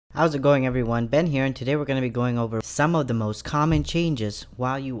How's it going, everyone? Ben here, and today we're going to be going over some of the most common changes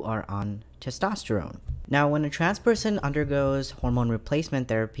while you are on testosterone. Now, when a trans person undergoes hormone replacement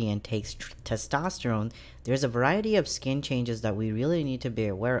therapy and takes testosterone, there's a variety of skin changes that we really need to be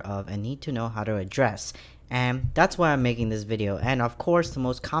aware of and need to know how to address. And that's why I'm making this video. And of course, the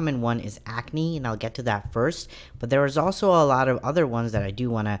most common one is acne, and I'll get to that first. But there is also a lot of other ones that I do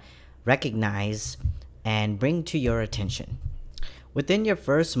want to recognize and bring to your attention. Within your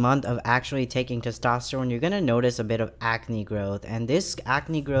first month of actually taking testosterone, you're going to notice a bit of acne growth, and this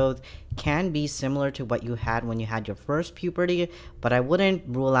acne growth can be similar to what you had when you had your first puberty, but I wouldn't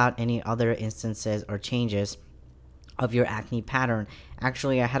rule out any other instances or changes of your acne pattern.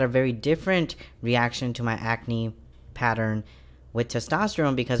 Actually, I had a very different reaction to my acne pattern with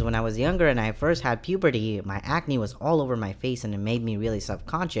testosterone because when I was younger and I first had puberty, my acne was all over my face and it made me really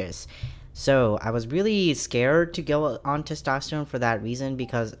self-conscious. So I was really scared to go on testosterone for that reason,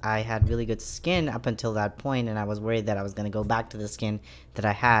 because I had really good skin up until that point, and I was worried that I was going to go back to the skin that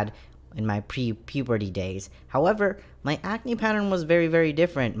I had in my pre-puberty days. However, my acne pattern was very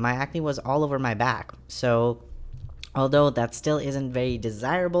different. My acne was all over my back. So although that still isn't very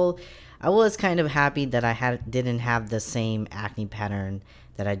desirable, I was kind of happy that I didn't have the same acne pattern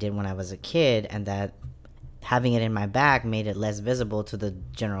that I did when I was a kid, and that having it in my back made it less visible to the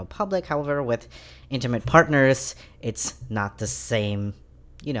general public. However, with intimate partners, it's not the same,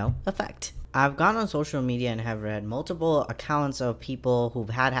 effect. I've gone on social media and have read multiple accounts of people who've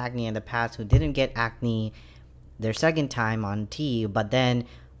had acne in the past who didn't get acne their second time on T, but then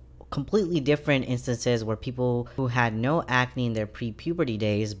completely different instances where people who had no acne in their pre-puberty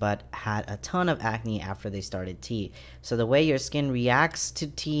days but had a ton of acne after they started T. So the way your skin reacts to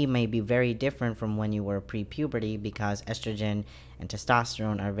T may be very different from when you were pre-puberty, because estrogen and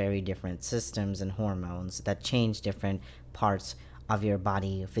testosterone are very different systems and hormones that change different parts of your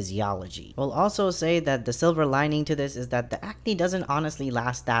body physiology. We'll also say that the silver lining to this is that the acne doesn't honestly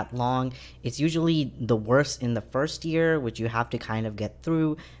last that long. It's usually the worst in the first year, which you have to kind of get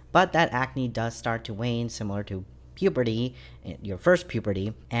through, but that acne does start to wane, similar to puberty, your first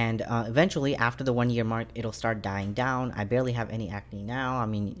puberty, and eventually after the 1 year mark it'll start dying down. I barely have any acne now. I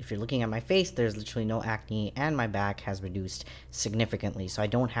mean, if you're looking at my face, there's literally no acne, and my back has reduced significantly, so I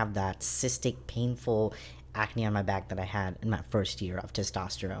don't have that cystic, painful acne on my back that I had in my first year of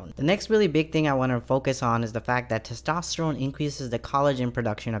testosterone. The next really big thing I want to focus on is the fact that testosterone increases the collagen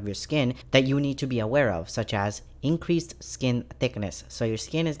production of your skin that you need to be aware of, such as increased skin thickness. So your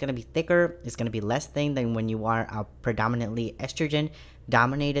skin is going to be thicker, it's going to be less thin than when you are a predominantly estrogen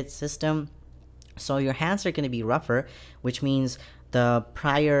dominated system. So your hands are going to be rougher, which means the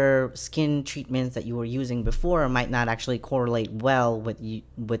prior skin treatments that you were using before might not actually correlate well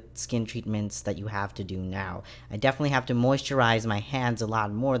with skin treatments that you have to do now. I definitely have to moisturize my hands a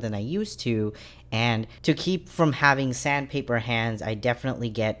lot more than I used to, and to keep from having sandpaper hands, I definitely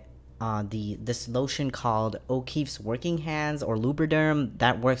get this lotion called O'Keeffe's Working Hands, or Lubriderm,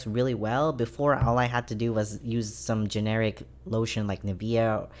 that works really well. Before, all I had to do was use some generic lotion like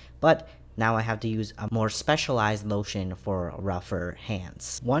Nivea, but now I have to use a more specialized lotion for rougher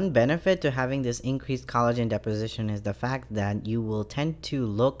hands. One benefit to having this increased collagen deposition is the fact that you will tend to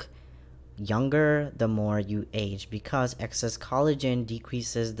look younger the more you age, because excess collagen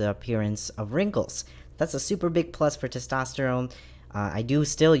decreases the appearance of wrinkles. That's a super big plus for testosterone. I do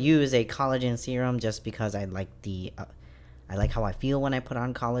still use a collagen serum just because I like I like how I feel when I put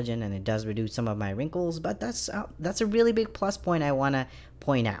on collagen, and it does reduce some of my wrinkles, but that's a really big plus point I want to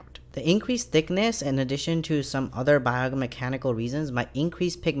point out. The increased thickness, in addition to some other biomechanical reasons, might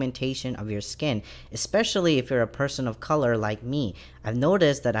increase pigmentation of your skin, especially if you're a person of color like me. I've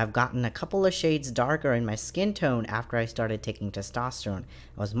noticed that I've gotten a couple of shades darker in my skin tone after I started taking testosterone.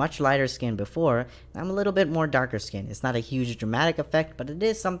 I was much lighter skin before, and I'm a little bit more darker skin. It's not a huge dramatic effect, but it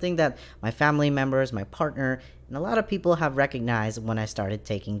is something that my family members, my partner, and a lot of people have recognized when I started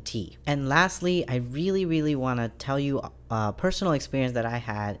taking T. And lastly, I really want to tell you a personal experience that I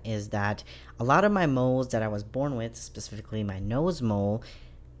had is that a lot of my moles that I was born with, specifically my nose mole,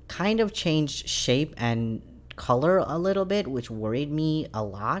 kind of changed shape and color a little bit, which worried me a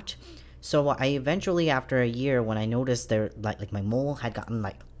lot. So I eventually, after a year, when I noticed there like my mole had gotten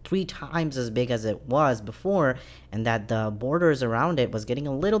like 3 times as big as it was before, and that the borders around it was getting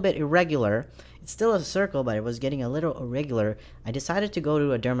a little bit irregular. It's still a circle, but it was getting a little irregular. I decided to go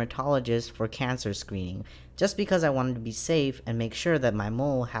to a dermatologist for cancer screening, just because I wanted to be safe and make sure that my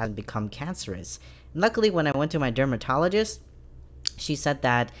mole hadn't become cancerous. And luckily, when I went to my dermatologist, She said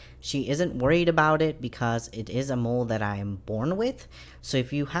that she isn't worried about it because it is a mole that I am born with. So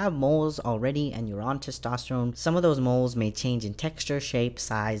if you have moles already and you're on testosterone, some of those moles may change in texture, shape,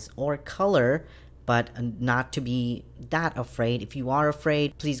 size, or color, but not to be that afraid. If you are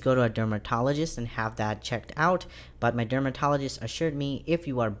afraid, please go to a dermatologist and have that checked out. But my dermatologist assured me if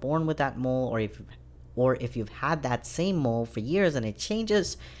you are born with that mole, or if you've had that same mole for years and it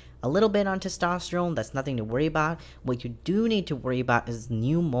changes a little bit on testosterone, that's nothing to worry about. What you do need to worry about is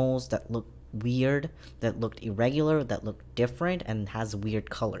new moles that look weird, that looked irregular, that look different, and has weird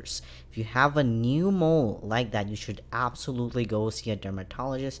colors. If you have a new mole like that, you should absolutely go see a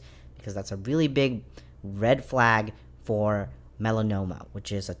dermatologist, because that's a really big red flag for melanoma,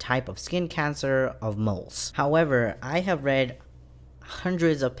 which is a type of skin cancer of moles. However, I have read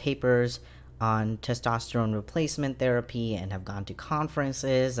hundreds of papers on testosterone replacement therapy and have gone to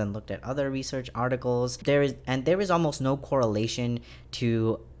conferences and looked at other research articles. There is almost no correlation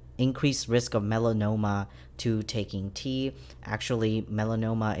to increased risk of melanoma to taking tea. Actually,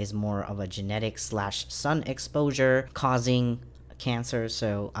 melanoma is more of a genetic / sun exposure causing cancer,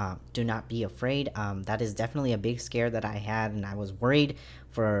 so do not be afraid. That is definitely a big scare that I had, and I was worried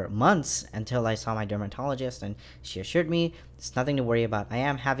for months until I saw my dermatologist, and she assured me it's nothing to worry about. I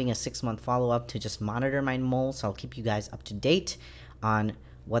am having a 6-month follow-up to just monitor my moles, so I'll keep you guys up to date on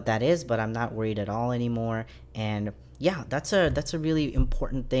what that is, but I'm not worried at all anymore. And yeah, that's a really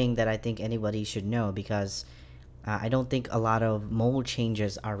important thing that I think anybody should know, because I don't think a lot of mole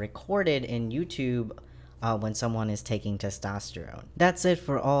changes are recorded in YouTube when someone is taking testosterone. That's it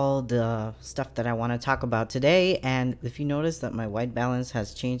for all the stuff that I want to talk about today. And if you notice that my white balance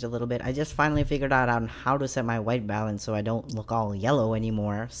has changed a little bit, I just finally figured out on how to set my white balance so I don't look all yellow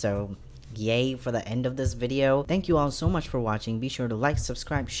anymore. So yay for the end of this video. Thank you all so much for watching. Be sure to like,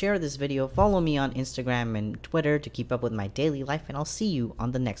 subscribe, share this video, follow me on Instagram and Twitter to keep up with my daily life, and I'll see you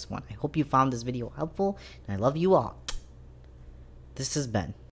on the next one. I hope you found this video helpful, and I love you all. This is Ben.